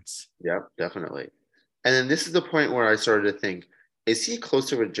alliance. Yep, definitely. And then this is the point where I started to think, is he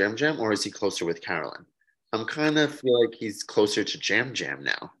closer with Jam Jam or is he closer with Carolyn? I'm kind of feel like he's closer to Jam Jam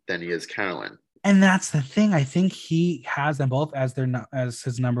now than he is Carolyn. And that's the thing. I think he has them both as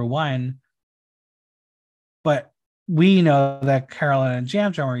his number one. But we know that Carolyn and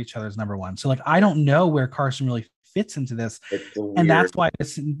Jam Jam are each other's number one. So, like, I don't know where Carson really fits into this. And that's why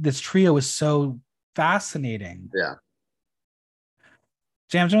this trio is so fascinating. Yeah.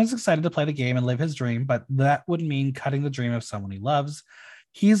 Jam Jam is excited to play the game and live his dream, but that would mean cutting the dream of someone he loves.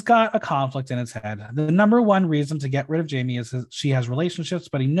 He's got a conflict in his head. The number one reason to get rid of Jamie is she has relationships,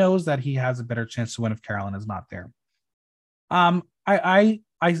 but he knows that he has a better chance to win if Carolyn is not there. I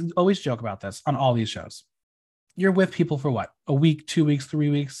always joke about this on all these shows. You're with people for what? A week, 2 weeks, 3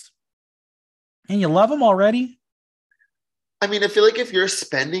 weeks? And you love them already? I mean, I feel like if you're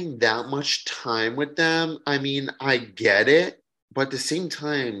spending that much time with them, I mean, I get it. But at the same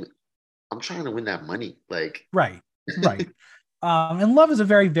time, I'm trying to win that money. Like, right. And love is a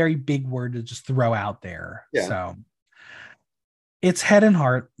very, very big word to just throw out there. Yeah. So it's head and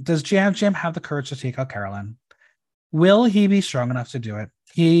heart. Does Jam Jam have the courage to take out Carolyn? Will he be strong enough to do it?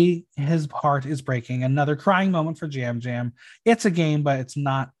 His heart is breaking. Another crying moment for Jam Jam. It's a game, but it's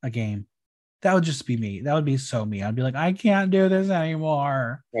not a game. That would just be me. That would be so me. I'd be like, I can't do this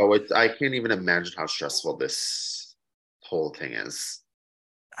anymore. Oh, I can't even imagine how stressful this whole thing is.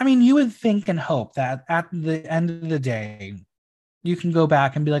 I mean, you would think and hope that at the end of the day, you can go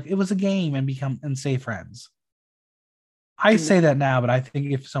back and be like, it was a game and become and stay friends. I say that now, but I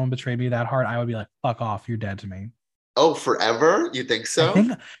think if someone betrayed me that hard, I would be like, fuck off, you're dead to me. Oh, forever? You think I so?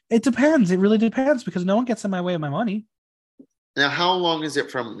 think it depends. It really depends because no one gets in my way of my money. Now, how long is it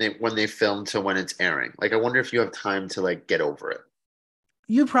from when they film to when it's airing? Like, I wonder if you have time to like get over it.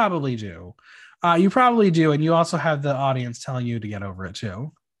 You probably do. You probably do. And you also have the audience telling you to get over it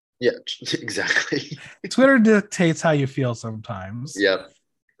too. Yeah, exactly. Twitter dictates how you feel sometimes. Yep.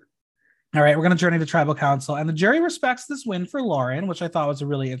 All right, we're going to journey to tribal council. And the jury respects this win for Lauren, which I thought was a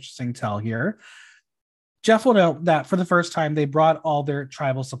really interesting tell here. Jeff will note that for the first time, they brought all their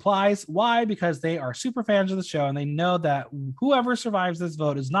tribal supplies. Why? Because they are super fans of the show and they know that whoever survives this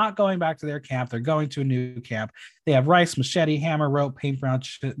vote is not going back to their camp. They're going to a new camp. They have rice, machete, hammer, rope,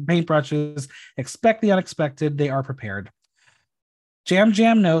 paintbrushes. Expect the unexpected. They are prepared. Jam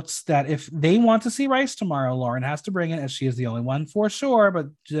Jam notes that if they want to see Rice tomorrow, Lauren has to bring it as she is the only one for sure, but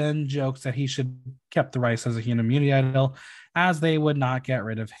then jokes that he should kept the Rice as a human immunity idol as they would not get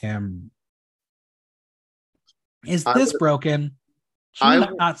rid of him. Is I this would, broken? Should we I,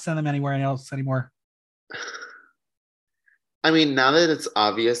 not send them anywhere else anymore? I mean, now that it's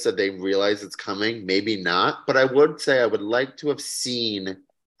obvious that they realize it's coming, maybe not. But I would say I would like to have seen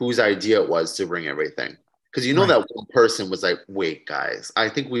whose idea it was to bring everything. Because you know Right. that one person was like, wait, guys, I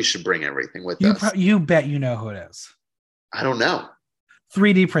think we should bring everything with You us. you bet you know who it is. I don't know.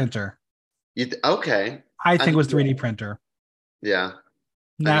 3D printer. Okay. I I think it mean, was 3D printer. yeah.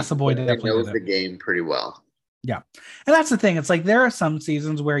 I think NASA he boy definitely definitely did knows it. the game pretty well. Yeah. And that's the thing. It's like there are some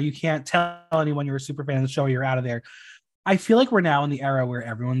seasons where you can't tell anyone you're a super fan of the show, you're out of there. I feel like we're now in the era where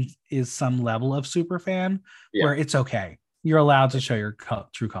everyone is some level of super fan Yeah. where it's okay. You're allowed to show your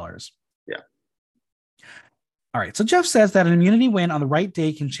true colors. Yeah. All right. So Jeff says that an immunity win on the right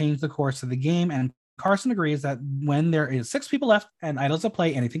day can change the course of the game. And Carson agrees that when there is 6 people left and idols at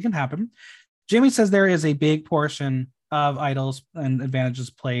play, anything can happen. Jamie says there is a big portion of idols and advantages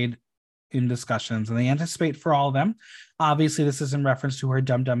played in discussions, and they anticipate for all of them. Obviously, this is in reference to her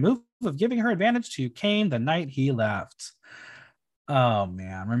dumb move of giving her advantage to Kane the night he left. Oh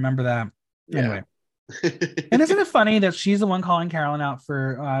man, remember that? Yeah. Anyway, and isn't it funny that she's the one calling Carolyn out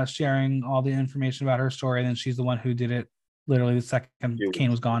for sharing all the information about her story, and then she's the one who did it literally the second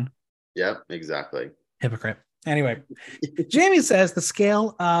Kane was gone? Yep, exactly. Hypocrite. Anyway, Jamie says the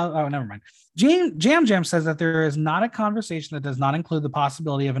scale of, oh, never mind. Jam Jam says that there is not a conversation that does not include the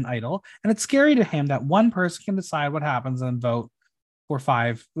possibility of an idol. And it's scary to him that one person can decide what happens and vote for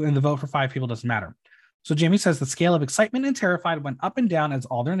 5, and the vote for 5 people doesn't matter. So Jamie says the scale of excitement and terrified went up and down as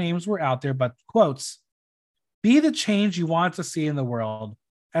all their names were out there, but quotes, be the change you want to see in the world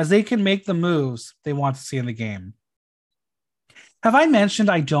as they can make the moves they want to see in the game. Have I mentioned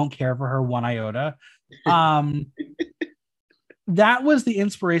I don't care for her one iota? Um, that was the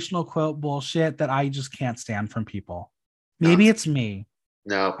inspirational quote bullshit that I just can't stand from people. Maybe Nonsense. it's me.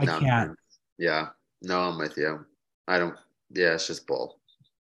 No, I can't. nonsense. Yeah. No, I'm with you. I don't, yeah, it's just bull.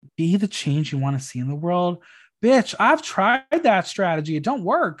 Be the change you want to see in the world. Bitch, I've tried that strategy. It don't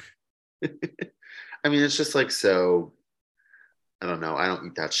work. I mean, it's just like so, I don't know. I don't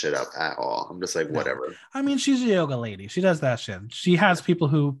eat that shit up at all. I'm just like, No. whatever. I mean, she's a yoga lady. She does that shit. She has people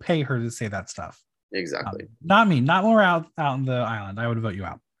who pay her to say that stuff. Exactly. Not me. Not when we're out on the island. I would vote you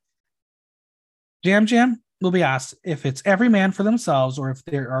out. Jam Jam will be asked if it's every man for themselves or if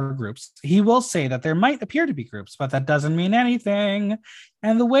there are groups. He will say that there might appear to be groups, but that doesn't mean anything.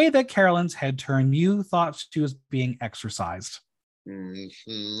 And the way that Carolyn's head turned, you thought she was being exercised.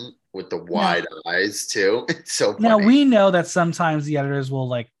 With the Now, wide eyes too. It's so now funny. we know that sometimes the editors will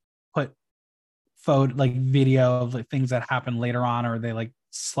like put photo, like video of like things that happen later on, or they like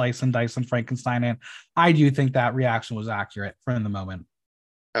slice and dice and Frankenstein it. I do think that reaction was accurate from the moment.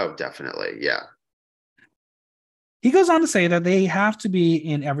 Oh, definitely. Yeah. He goes on to say that they have to be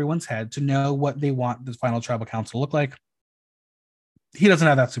in everyone's head to know what they want the final tribal council to look like. He doesn't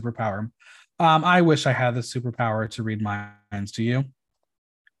have that superpower. I wish I had the superpower to read minds. Do you?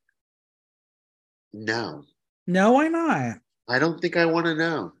 No, No, why not? I don't think I want to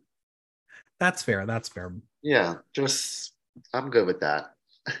know. That's fair. That's fair. Yeah, just I'm good with that.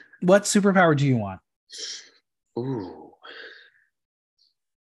 What superpower do you want? Ooh,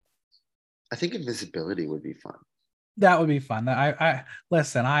 I think invisibility would be fun. That would be fun. I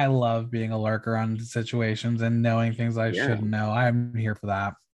listen. I love being a lurker on situations and knowing things I Yeah. shouldn't know. I'm here for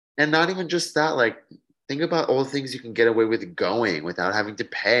that. And not even just that, like think about all the things you can get away with going without having to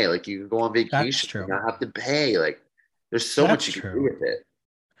pay. Like you can go on That's vacation and true. not have to pay. Like there's so much That's you can do true. with it.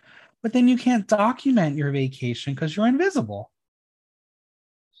 But then you can't document your vacation because you're invisible.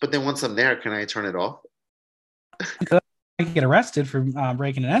 But then once I'm there, can I turn it off? You could get arrested for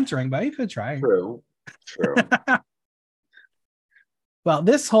breaking and entering, but you could try. True. True. Well,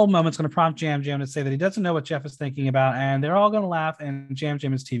 this whole moment's going to prompt Jam Jam to say that he doesn't know what Jeff is thinking about, and they're all going to laugh, and Jam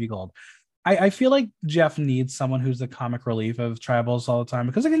Jam is TV gold. I feel like Jeff needs someone who's the comic relief of tribals all the time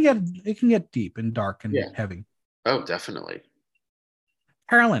because it can get deep and dark and Yeah. heavy. Oh, definitely.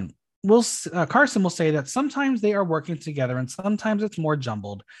 Carolyn will Carson will say that sometimes they are working together and sometimes it's more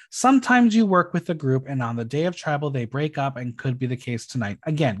jumbled. Sometimes you work with a group and on the day of tribal they break up and could be the case tonight.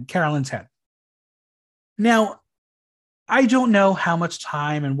 Again, Carolyn's head. Now, I don't know how much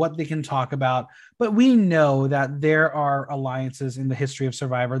time and what they can talk about, but we know that there are alliances in the history of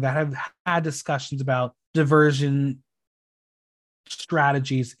Survivor that have had discussions about diversion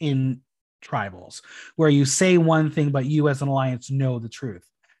strategies in tribals, where you say one thing, but you as an alliance know the truth.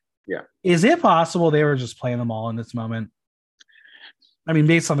 Yeah. Is it possible they were just playing them all in this moment? I mean,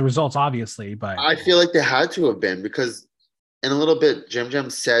 based on the results, obviously, but I feel like they had to have been because in a little bit, Jim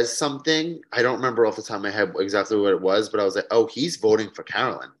Jam says something. I don't remember off the top of my head exactly what it was, but I was like, oh, he's voting for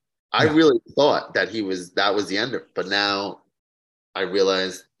Carolyn. I yeah. really thought that that was the end of it. But now I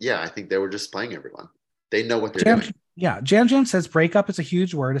realized, yeah, I think they were just playing everyone. They know what they're Jam, doing. yeah, Jam Jam says breakup is a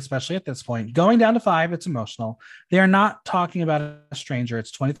huge word, especially at this point. Going down to 5, it's emotional. They are not talking about a stranger.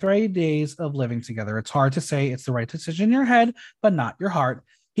 It's 23 days of living together. It's hard to say it's the right decision in your head, but not your heart.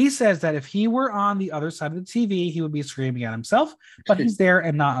 He says that if he were on the other side of the TV, he would be screaming at himself, but he's there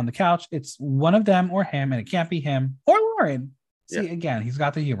and not on the couch. It's one of them or him, and it can't be him or Lauren. See, Yeah, again, he's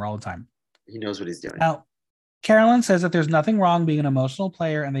got the humor all the time. he knows what he's doing. Now, Carolyn says that there's nothing wrong being an emotional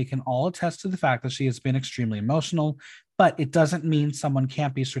player, and they can all attest to the fact that she has been extremely emotional, but it doesn't mean someone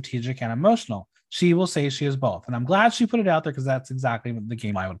can't be strategic and emotional. She will say she is both. And I'm glad she put it out there because that's exactly the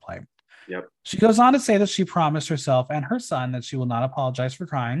game I would play. Yep. She goes on to say that she promised herself and her son that she will not apologize for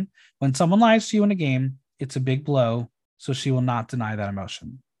crying. When someone lies to you in a game, it's a big blow, so she will not deny that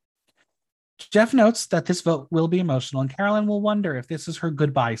emotion. Jeff notes that this vote will be emotional, and Carolyn will wonder if this is her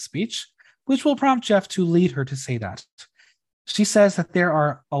goodbye speech, which will prompt Jeff to lead her to say that. She says that there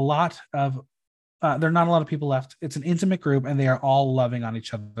are a lot of there are not a lot of people left. It's an intimate group, and they are all loving on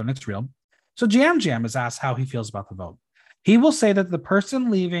each other, and it's real. So Jam Jam is asked how he feels about the vote. He will say that the person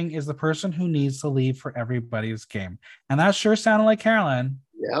leaving is the person who needs to leave for everybody's game, and that sure sounded like Carolyn.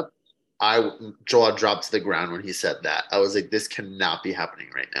 Yep. I jaw dropped to the ground when he said that. I was like, this cannot be happening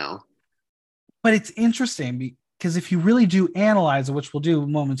right now. But it's interesting because if you really do analyze it, which we'll do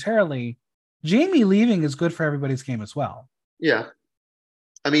momentarily, Jamie leaving is good for everybody's game as well. Yeah.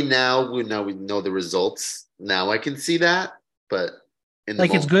 I mean, now we know the results. Now I can see that, but in the Like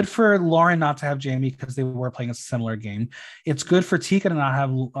it's moment, good for Lauren not to have Jamie because they were playing a similar game. It's good for Tika to not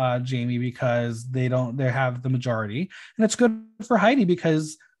have Jamie because they have the majority, and it's good for Heidi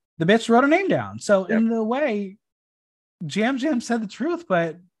because the bitch wrote her name down. So yep, in the way, Jam Jam said the truth,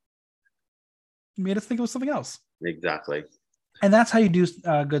 but made us think it was something else. exactly. And that's how you do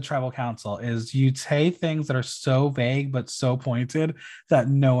good tribal council is you say things that are so vague but so pointed that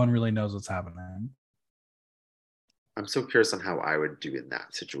no one really knows what's happening. I'm so curious on how I would do in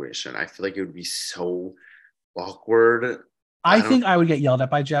that situation. I feel like it would be so awkward. I I don't, think I would get yelled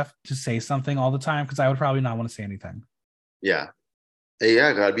at by Jeff to say something all the time because I would probably not want to say anything. yeah.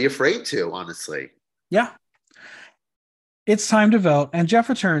 Yeah, I'd be afraid to, honestly. Yeah. It's time to vote, and Jeff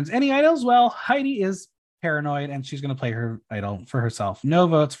returns. Any idols? Well, Heidi is paranoid, and she's going to play her idol for herself. No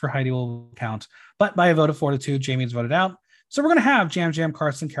votes for Heidi will count, but by a vote of 4-2, Jamie's voted out. So we're going to have Jam Jam,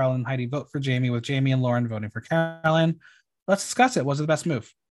 Carson, Carolyn, and Heidi vote for Jamie, with Jamie and Lauren voting for Carolyn. Let's discuss it. Was it the best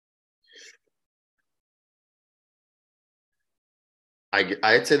move?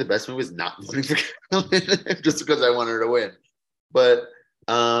 I'd say the best move is not voting for Carolyn just because I want her to win. But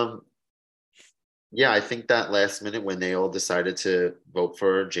um, yeah, I think that last minute when they all decided to vote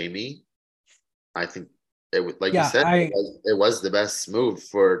for Jamie, I think like you Yeah, said, it was the best move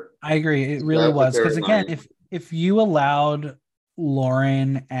for I agree. It really with was their because again, alliance. if you allowed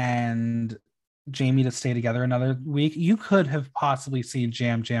Lauren and Jamie to stay together another week, you could have possibly seen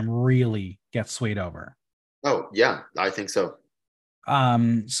Jam Jam really get swayed over. Oh yeah, I think so.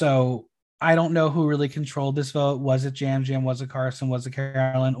 So I don't know who really controlled this vote. Was it Jam Jam? Was it Carson? Was it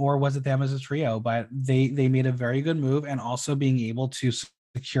Carolyn? Or was it them as a trio? But they made a very good move, and also being able to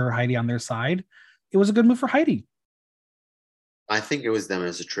secure Heidi on their side, it was a good move for Heidi. I think it was them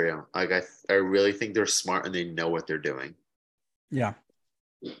as a trio. Like I really think they're smart and they know what they're doing. Yeah.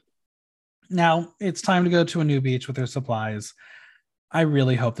 Now it's time to go to a new beach with their supplies. I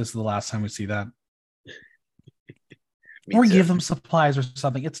really hope this is the last time we see that. Me Or too. give them supplies or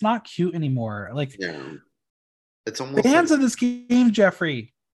something. It's not cute anymore. Like Yeah, it's almost like fans of this game,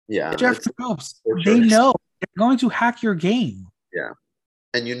 Jeffrey. Yeah, it's Jeffrey Probst. They torturous. know they're going to hack your game. Yeah.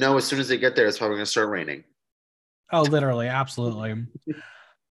 And as soon as they get there, it's probably going to start raining. Oh, literally, absolutely.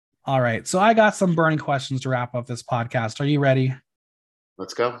 All right. So I got some burning questions to wrap up this podcast. Are you ready?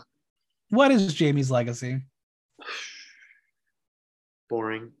 Let's go. What is Jamie's legacy?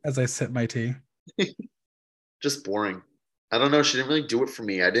 Boring. As I sip my tea. Just boring. I don't know. She didn't really do it for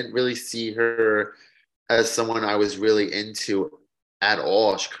me. I didn't really see her as someone I was really into at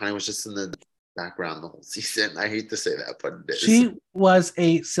all. She kind of was just in the background the whole season. I hate to say that, but it is. She was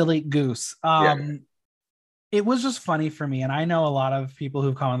a silly goose. Yeah. It was just funny for me. And I know a lot of people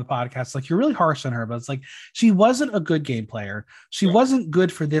who've come on the podcast, like, you're really harsh on her, but it's like, she wasn't a good game player. She wasn't good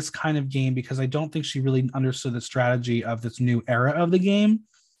for this kind of game because I don't think she really understood the strategy of this new era of the game.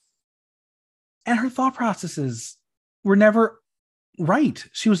 And her thought processes were never right.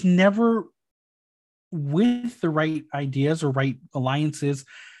 She was never with the right ideas or right alliances.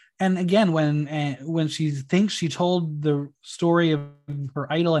 And again, when she thinks she told the story of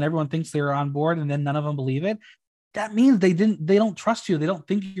her idol and everyone thinks they're on board and then none of them believe it, that means they don't trust you. They don't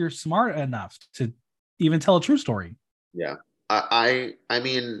think you're smart enough to even tell a true story. Yeah. I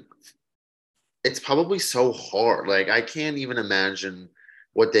mean, it's probably so hard. Like I can't even imagine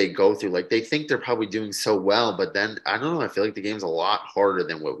what they go through. Like they think they're probably doing so well, but then I don't know. I feel like the game's a lot harder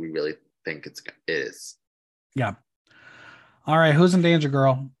than what we really think it is. Yeah. All right. Who's in danger,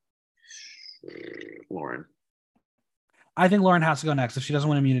 girl? Lauren. I think Lauren has to go next. If she doesn't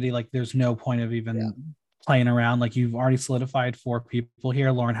win immunity, like there's no point of even playing around. Like you've already solidified 4 people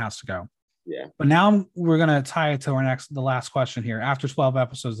here. Lauren has to go. Yeah. But now we're gonna tie it to the last question here. After 12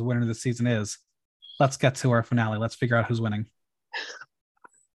 episodes, the winner of the season is. Let's get to our finale. Let's figure out who's winning.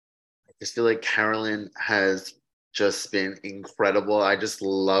 I just feel like Carolyn has just been incredible. I just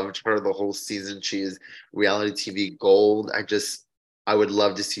loved her the whole season. She is reality TV gold. I would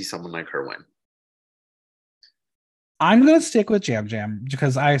love to see someone like her win. I'm gonna stick with Jam Jam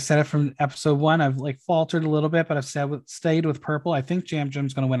because I said it from episode 1. I've like faltered a little bit, but I've stayed with Purple. I think Jam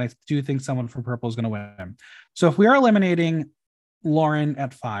Jam's gonna win. I do think someone from Purple is gonna win. So if we are eliminating Lauren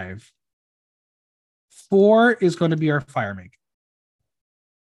at 5, 4 is going to be our fire make.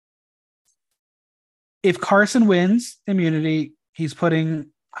 If Carson wins immunity, he's putting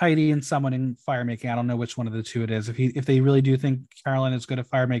Heidi and someone in fire making. I don't know which one of the two it is. If they really do think Carolyn is good at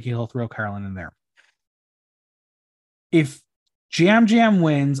fire making, he'll throw Carolyn in there. If Jam Jam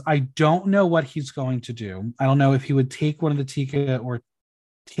wins, I don't know what he's going to do. I don't know if he would take one of the Tika or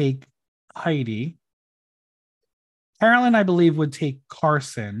take Heidi. Carolyn, I believe, would take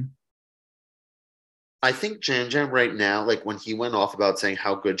Carson. I think Jam Jam right now, like when he went off about saying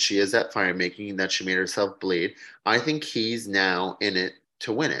how good she is at fire making and that she made herself bleed, I think he's now in it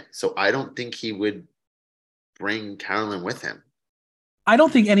to win it. So I don't think he would bring Carolyn with him. I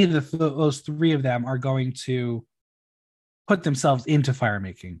don't think any of those 3 of them are going to put themselves into fire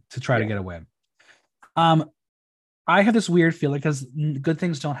making to try to get a win. I have this weird feeling because good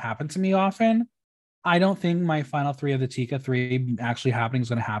things don't happen to me often. I don't think my final 3 of the Tika 3 actually happening is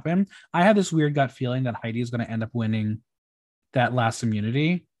going to happen. I have this weird gut feeling that Heidi is going to end up winning that last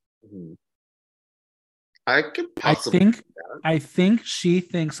immunity. Mm-hmm. I could possibly. I think she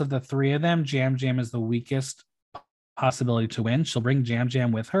thinks of the 3 of them, Jam Jam is the weakest possibility to win. She'll bring Jam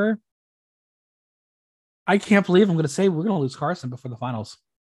Jam with her. I can't believe I'm going to say we're going to lose Carson before the finals,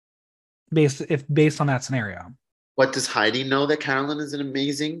 based on that scenario. But does Heidi know that Carolyn is an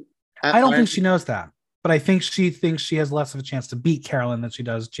amazing? I don't think she knows that, but I think she thinks she has less of a chance to beat Carolyn than she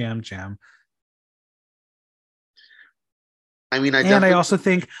does Jam Jam. I mean, I also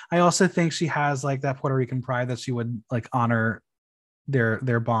think she has like that Puerto Rican pride that she would like honor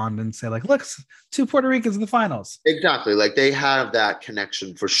their bond and say like, look, 2 Puerto Ricans in the finals. Exactly, like they have that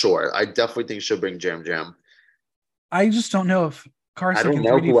connection for sure. I definitely think she'll bring Jam Jam. I just don't know if Carson can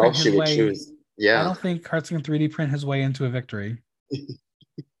 3D print his way. Yeah, I don't think Carson can 3D print his way into a victory.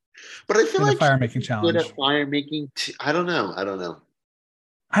 But I feel like fire making challenge. Good at fire making. I don't know.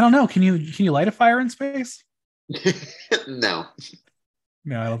 Can you light a fire in space? No.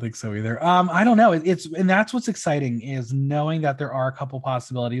 No, I don't think so either. I don't know. And that's what's exciting is knowing that there are a couple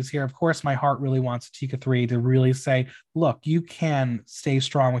possibilities here. Of course, my heart really wants Tika 3 to really say, look, you can stay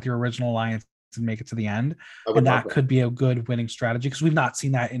strong with your original alliance and make it to the end. And that could be a good winning strategy because we've not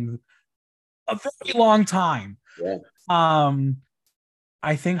seen that in a very long time. Yeah.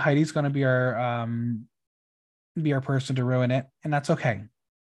 I think Heidi's going to be our person to ruin it, and that's okay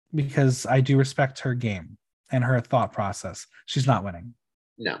because I do respect her game and her thought process. She's not winning.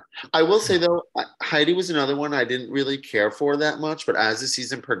 No, I will say though, Heidi was another one I didn't really care for that much, but as the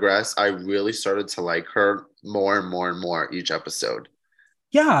season progressed, I really started to like her more and more and more each episode.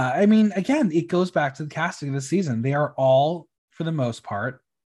 Yeah, I mean, again, it goes back to the casting of the season. They are all, for the most part,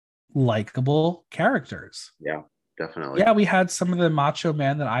 likable characters. Yeah, definitely. Yeah, we had some of the macho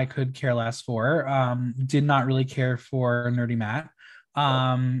men that I could care less for. Did not really care for Nerdy Matt.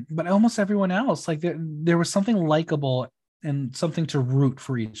 But almost everyone else, like there was something likable and something to root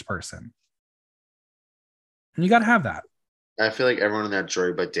for each person. And you got to have that. I feel like everyone in that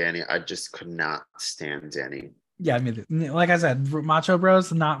jury but Danny, I just could not stand Danny. Yeah, I mean, like I said, Macho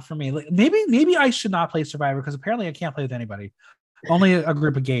Bros not for me. Like, maybe I should not play Survivor because apparently I can't play with anybody. Only a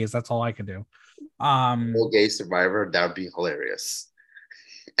group of gays. That's all I can do. Full Um, gay survivor, that would be hilarious.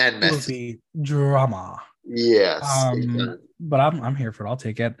 And it would messy. be drama. Yes. Yeah. But I'm here for it. I'll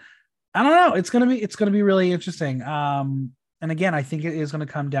take it. I don't know. It's gonna be really interesting. And again, I think it is gonna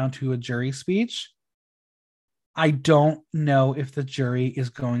come down to a jury speech. I don't know if the jury is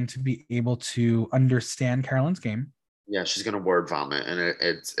going to be able to understand Carolyn's game. Yeah, she's gonna word vomit, and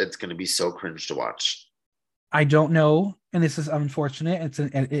it's gonna be so cringe to watch. I don't know, and this is unfortunate.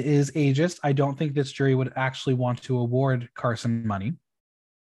 It is ageist. I don't think this jury would actually want to award Carson money.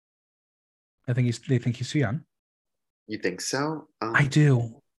 They think he's too young. You think so? I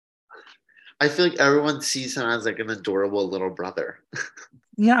do. I feel like everyone sees him as like an adorable little brother.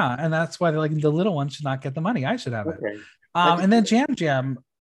 Yeah, and that's why they're like the little one should not get the money. I should have it. Okay. I can And see then that. Jam Jam,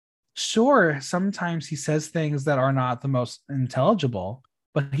 sure, sometimes he says things that are not the most intelligible,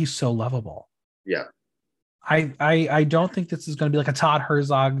 but he's so lovable. Yeah. I don't think this is going to be like a Todd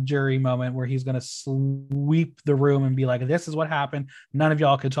Herzog jury moment where he's going to sweep the room and be like, "This is what happened. None of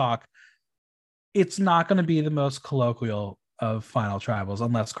y'all could talk." It's not going to be the most colloquial of final tribals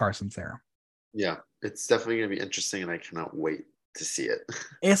unless Carson's there. Yeah. It's definitely gonna be interesting, and I cannot wait to see it.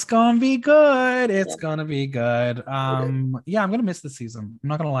 It's gonna be good. It's Yeah. gonna be good. Okay. Yeah, I'm gonna miss the season. I'm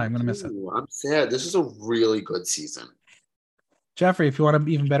not gonna lie, Me I'm gonna miss it. too. I'm sad. This is a really good season. Jeffrey, if you want an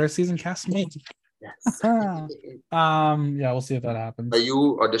even better season, cast me. Yes. Yeah, we'll see if that happens. Are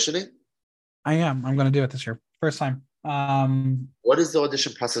you auditioning? I am. I'm gonna do it this year. First time. What is the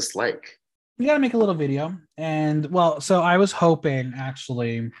audition process like? We gotta make a little video. And well, so I was hoping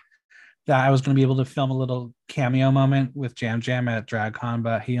actually that I was gonna be able to film a little cameo moment with Jam Jam at DragCon,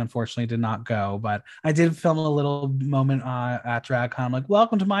 but he unfortunately did not go. But I did film a little moment at DragCon, like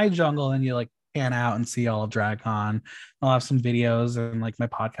welcome to my jungle, and you like pan out and see all of DragCon. I'll have some videos and like my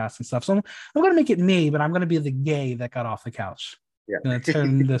podcast and stuff. So I'm gonna make it me, but I'm gonna be the gay that got off the couch. Yeah. I'm gonna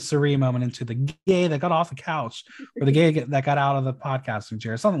turn the Suri moment into the gay that got off the couch, or the gay that got out of the podcasting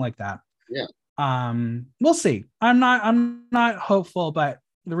chair, something like that. Yeah. We'll see. I'm not hopeful, but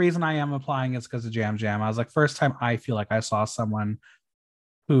the reason I am applying is because of Jam Jam. I was like, first time I feel like I saw someone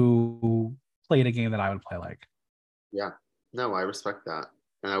who played a game that I would play like. Yeah. No, I respect that.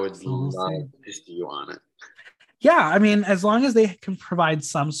 And I would So we'll see. love to see you on Yeah, I mean, as long as they can provide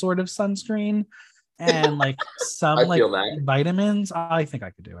some sort of sunscreen it. and like some I like feel that. vitamins, I think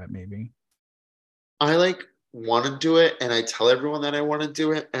I could do it. Maybe. I like want to do it and I tell everyone that I want to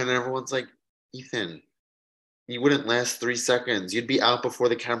do it and everyone's like, Ethan, you wouldn't last 3 seconds. You'd be out before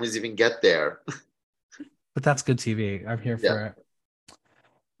the cameras even get there. But that's good TV. I'm here Yeah. for it.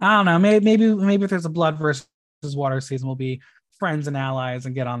 I don't know. Maybe if there's a blood versus water season, we'll be friends and allies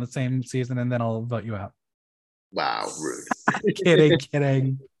and get on the same season, and then I'll vote you out. Wow, rude.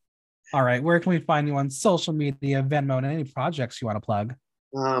 Kidding. All right. Where can we find you on social media, Venmo, and any projects you want to plug?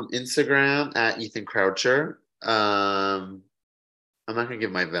 Instagram at Ethan Croucher. I'm not gonna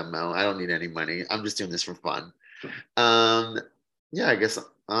give my Venmo. I don't need any money. I'm just doing this for fun. Um, yeah, I guess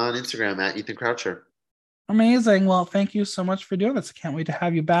on Instagram at Ethan Croucher. Amazing. Well, thank you so much for doing this. I can't wait to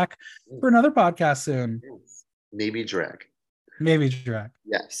have you back for another podcast soon. Yes. Maybe drag. Maybe drag.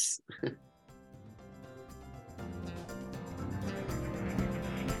 Yes.